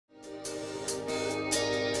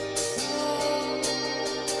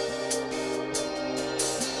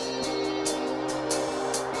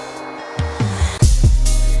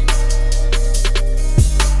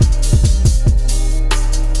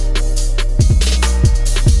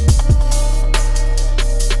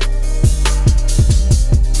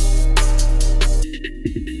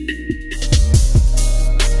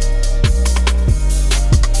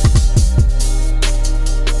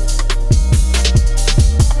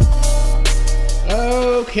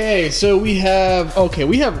Okay, so we have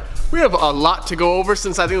a lot to go over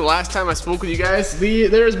since I think the last time I spoke with you guys.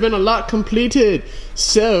 There's been a lot completed.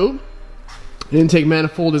 So, intake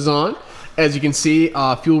manifold is on. As you can see,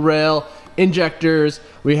 fuel rail, injectors.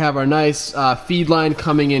 We have our nice feed line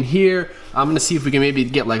coming in here. I'm gonna see if we can maybe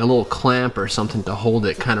get like a little clamp or something to hold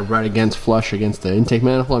it kind of right against, flush against the intake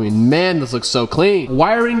manifold. I mean, man, this looks so clean.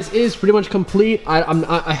 Wiring is pretty much complete.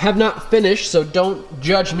 I have not finished, so don't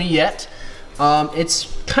judge me yet.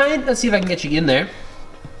 It's let's see if I can get you in there.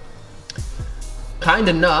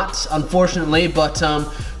 Kinda not, unfortunately, but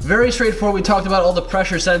very straightforward. We talked about all the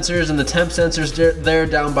pressure sensors and the temp sensors there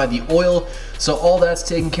down by the oil. So all that's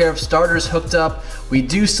taken care of. Starter's hooked up. We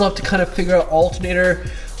do still have to kind of figure out alternator.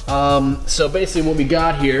 So basically what we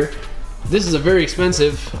got here, this is a very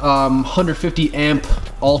expensive 150 amp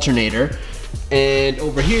alternator. And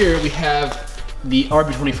over here we have the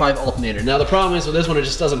RB26 alternator. Now the problem is with this one, it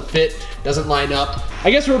just doesn't fit, doesn't line up. I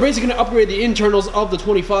guess we're basically gonna upgrade the internals of the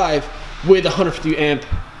 25 with 150 amp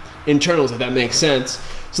internals, if that makes sense.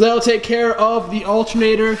 So that'll take care of the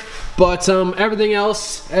alternator, but everything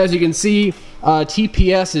else, as you can see,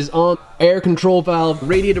 TPS is on. Air control valve,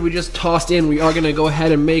 radiator we just tossed in. We are gonna go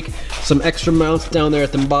ahead and make some extra mounts down there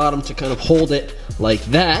at the bottom to kind of hold it like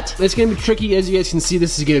that. It's gonna be tricky. As you guys can see,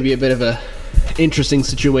 this is gonna be a bit of a interesting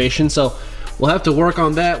situation, so we'll have to work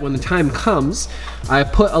on that when the time comes. I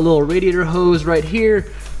put a little radiator hose right here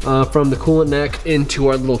from the coolant neck into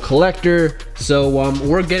our little collector. So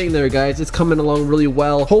we're getting there, guys. It's coming along really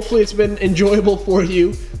well. Hopefully it's been enjoyable for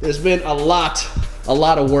you. There's been a lot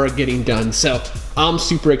of work getting done, so I'm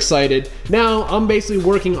super excited. Now I'm basically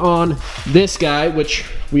working on this guy, which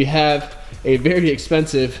we have a very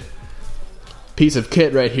expensive piece of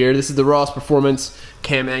kit right here. This is the Ross Performance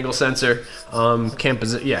cam angle sensor, cam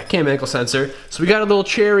angle sensor. So we got a little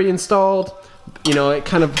cherry installed. You know, it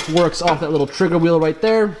kind of works off that little trigger wheel right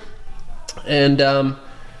there. And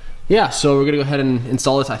yeah, so we're gonna go ahead and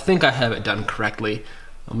install this. I think I have it done correctly.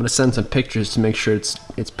 I'm gonna send some pictures to make sure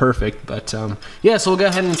it's perfect. But yeah, so we'll go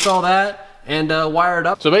ahead and install that and wire it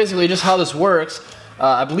up. So basically just how this works,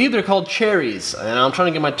 I believe they're called cherries, and I'm trying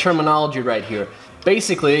to get my terminology right here.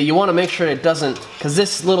 Basically, you want to make sure it doesn't, because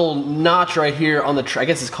this little notch right here on the, I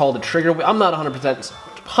guess it's called the trigger wheel. I'm not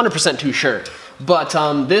 100% too sure.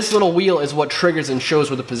 But this little wheel is what triggers and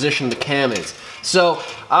shows where the position of the cam is. So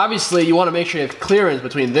obviously you want to make sure you have clearance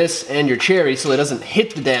between this and your cherry so it doesn't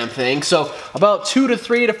hit the damn thing. So about 2 to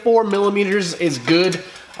 3 to 4 millimeters is good.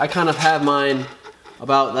 I kind of have mine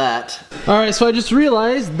about that. Alright, so I just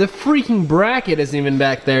realized the freaking bracket isn't even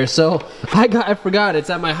back there. So I forgot it's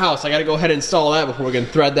at my house. I gotta go ahead and install that before we can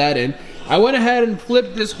thread that in. I went ahead and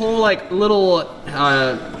flipped this whole like little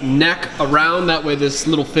neck around, that way this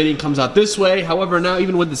little fitting comes out this way. However, now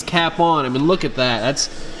even with this cap on, I mean, look at that.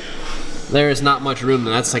 There is not much room.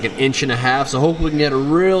 That's like 1.5 inches. So hopefully we can get a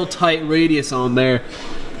real tight radius on there,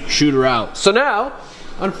 shoot her out. So now,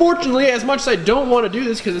 unfortunately, as much as I don't want to do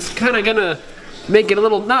this because it's kind of gonna make it a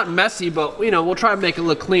little, not messy, but you know, we'll try to make it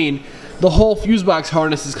look clean. The whole fuse box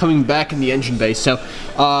harness is coming back in the engine bay. So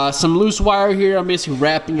some loose wire here, I'm basically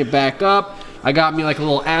wrapping it back up. I got me like a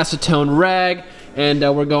little acetone rag, and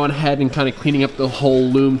we're going ahead and kind of cleaning up the whole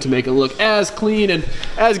loom to make it look as clean and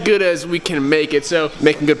as good as we can make it. So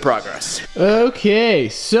making good progress. Okay,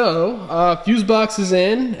 so fuse box is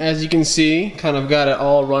in, as you can see, kind of got it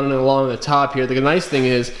all running along the top here. The nice thing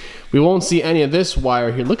is we won't see any of this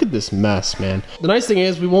wire here. Look at this mess, man. The nice thing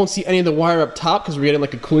is we won't see any of the wire up top because we're getting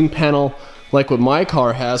like a cooling panel like what my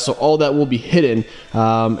car has, so all that will be hidden.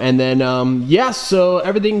 And then, yeah, so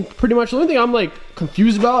everything pretty much, the only thing I'm like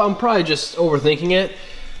confused about, I'm probably just overthinking it.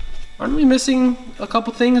 Aren't we missing a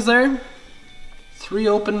couple things there? 3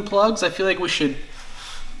 open plugs? I feel like we should,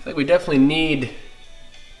 we definitely need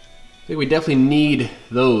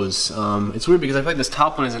those. It's weird because I feel like this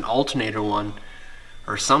top one is an alternator one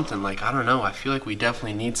or something, like, I don't know, I feel like we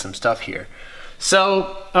definitely need some stuff here.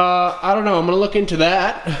 So, I don't know, I'm gonna look into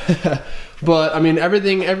that. But, I mean,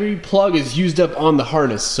 every plug is used up on the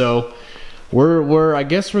harness, so I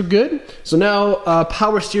guess we're good. So now,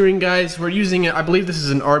 power steering, guys, we're using it, I believe this is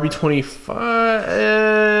an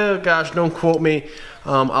RB25, gosh, don't quote me.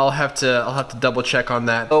 I'll have to double check on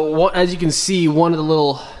that. So, as you can see,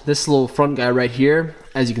 this little front guy right here,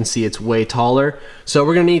 as you can see, it's way taller. So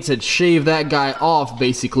we're gonna need to shave that guy off,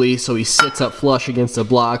 basically, so he sits up flush against the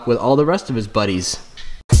block with all the rest of his buddies.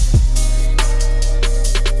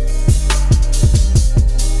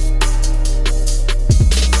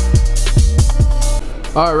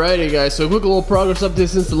 Alrighty guys, so quick little progress update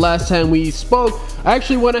since the last time we spoke. I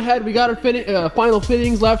actually went ahead, we got our final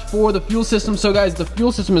fittings left for the fuel system. So guys, the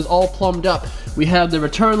fuel system is all plumbed up. We have the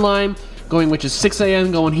return line, going, which is 6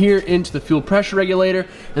 AM going here into the fuel pressure regulator,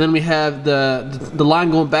 and then we have the line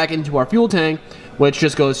going back into our fuel tank, which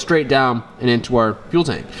just goes straight down and into our fuel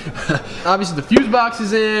tank. Obviously the fuse box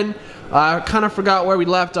is in. I kind of forgot where we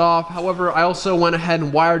left off. However, I also went ahead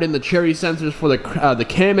and wired in the cherry sensors for the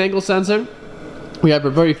cam angle sensor. We have a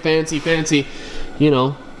very fancy, you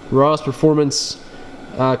know, rawest performance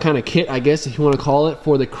kind of kit, I guess, if you want to call it,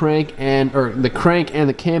 for the crank and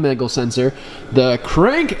the cam angle sensor. The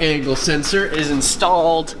crank angle sensor is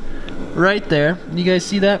installed right there. You guys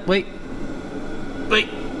see that? Wait.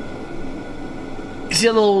 You see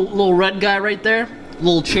that little red guy right there?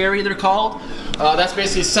 Little cherry, they're called. That's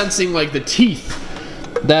basically sensing like the teeth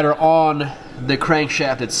that are on the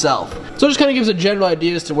crankshaft itself. So it just kind of gives a general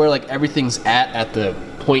idea as to where like everything's at the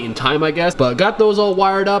point in time, I guess. But got those all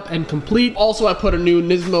wired up and complete. Also, I put a new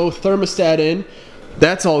Nismo thermostat in.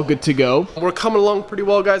 That's all good to go. We're coming along pretty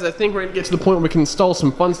well, guys. I think we're gonna get to the point where we can install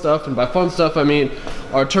some fun stuff, and by fun stuff I mean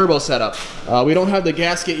our turbo setup. We don't have the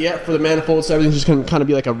gasket yet for the manifold, so everything's just gonna kind of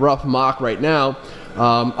be like a rough mock right now.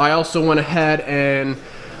 I also went ahead and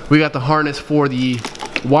we got the harness for the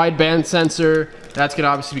wideband sensor. That's gonna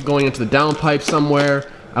obviously be going into the downpipe somewhere.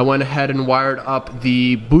 I went ahead and wired up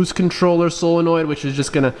the boost controller solenoid, which is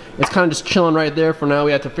just gonna, it's kind of just chilling right there for now.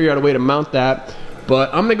 We have to figure out a way to mount that.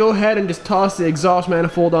 But I'm gonna go ahead and just toss the exhaust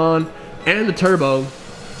manifold on and the turbo,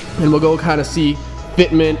 and we'll go kind of see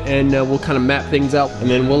fitment, and we'll kind of map things out. And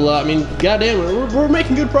then we'll, I mean, goddamn, we're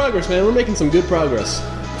making good progress, man. We're making some good progress.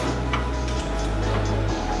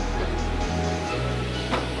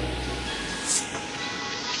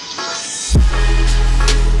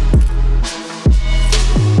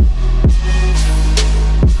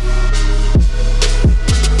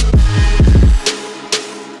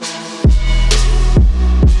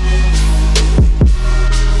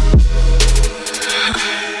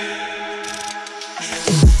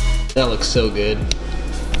 That looks so good.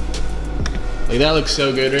 Like, that looks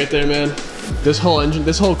so good right there, man. This whole engine,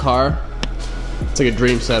 this whole car, it's like a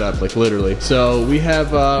dream setup, like literally. So we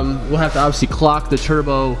have, we'll have to obviously clock the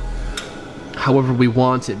turbo however we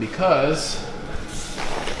want it, because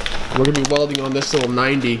we're gonna be welding on this little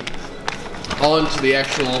 90 onto the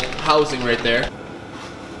actual housing right there.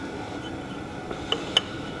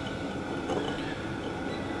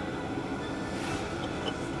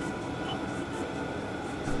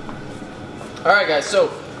 Alright guys,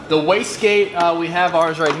 so the wastegate, we have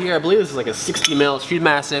ours right here. I believe this is like a 60 mil, it's huge,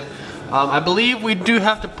 massive. I believe we do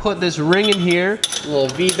have to put this ring in here, a little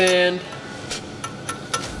V-band.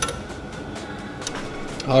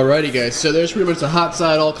 Alrighty guys, so there's pretty much the hot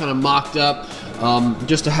side all kind of mocked up.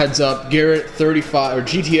 Just a heads up, Garrett 35 or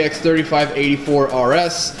GTX 3584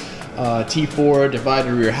 RS, T4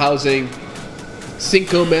 divided rear housing,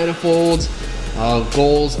 Cinco manifolds.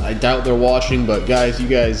 Goals, I doubt they're washing, but guys, you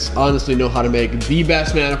guys honestly know how to make the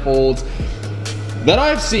best manifolds that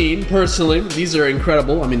I've seen personally. These are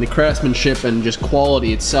incredible. I mean, the craftsmanship and just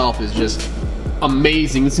quality itself is just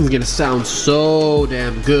amazing. This thing's gonna sound so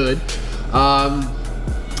damn good.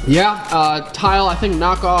 Yeah, tile, I think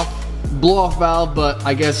knockoff blow-off valve, but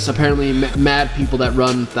I guess apparently mad people that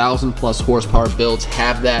run 1,000+ horsepower builds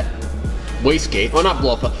have that wastegate, or not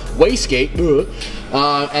blow-off valve, wastegate,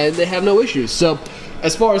 and they have no issues. So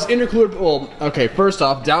as far as intercooler, well, okay, first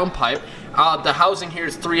off, downpipe. The housing here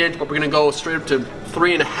is 3-inch, but we're gonna go straight up to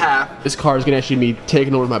 3.5. This car is gonna actually be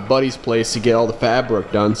taken over to my buddy's place to get all the fab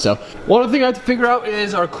work done. So one other thing I have to figure out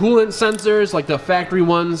is our coolant sensors, like the factory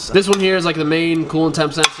ones. This one here is like the main coolant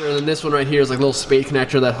temp sensor, and then this one right here is like a little spade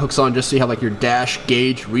connector that hooks on just so you have like your dash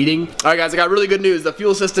gauge reading. All right guys, I got really good news. The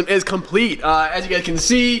fuel system is complete. As you guys can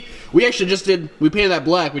see, we actually just we painted that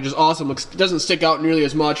black, which is awesome. It doesn't stick out nearly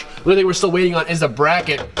as much. The only thing we're still waiting on is the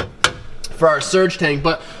bracket for our surge tank,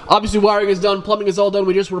 but obviously wiring is done, plumbing is all done.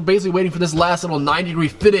 We're basically waiting for this last little 90-degree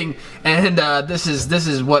fitting, and this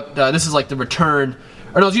is like the return,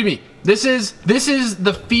 or no, excuse me, this is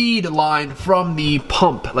the feed line from the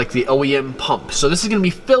pump, like the OEM pump. So this is gonna be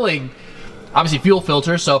filling, obviously fuel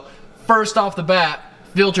filter. So first off the bat,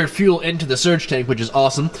 filtered fuel into the surge tank, which is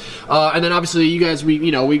awesome. And then obviously you guys, we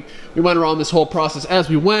went around this whole process as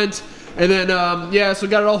we went, and then yeah, so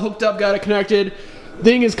got it all hooked up, got it connected.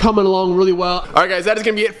 Thing is coming along really well. Alright guys, that is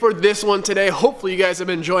going to be it for this one today. Hopefully you guys have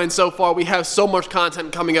been enjoying so far. We have so much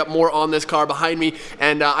content coming up, more on this car behind me,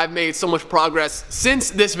 and I've made so much progress since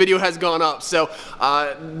this video has gone up. So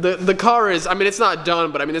the car is, I mean, it's not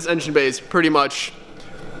done, but I mean, this engine bay is pretty much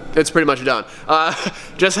it's pretty much done.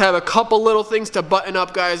 Just have a couple little things to button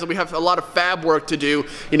up, guys. We have a lot of fab work to do,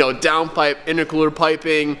 you know, downpipe, intercooler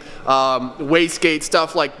piping, wastegate,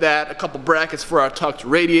 stuff like that, a couple brackets for our tucked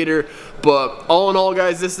radiator. But all in all,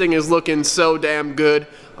 guys, this thing is looking so damn good.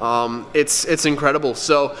 It's incredible.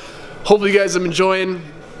 So hopefully you guys are enjoying.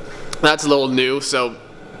 That's a little new, so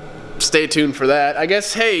stay tuned for that. I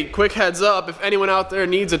guess, hey, quick heads up, if anyone out there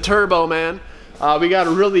needs a turbo, man, we got a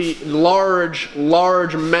really large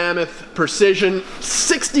mammoth precision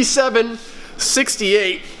 67,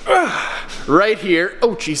 68 right here.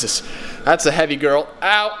 Oh, Jesus, that's a heavy girl.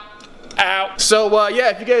 Ow, ow. So, yeah,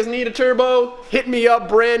 if you guys need a turbo, hit me up,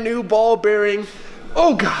 brand new ball bearing.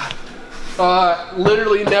 Oh, God.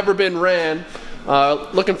 Literally never been ran.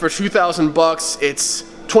 Looking for 2,000 bucks. It's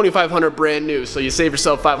 2,500 brand new, so you save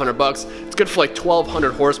yourself 500 bucks. It's good for like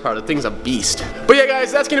 1,200 horsepower. The thing's a beast. But yeah, guys,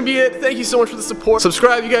 that's gonna be it. Thank you so much for the support.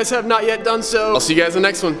 Subscribe if you guys have not yet done so. I'll see you guys in the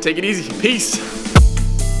next one. Take it easy. Peace.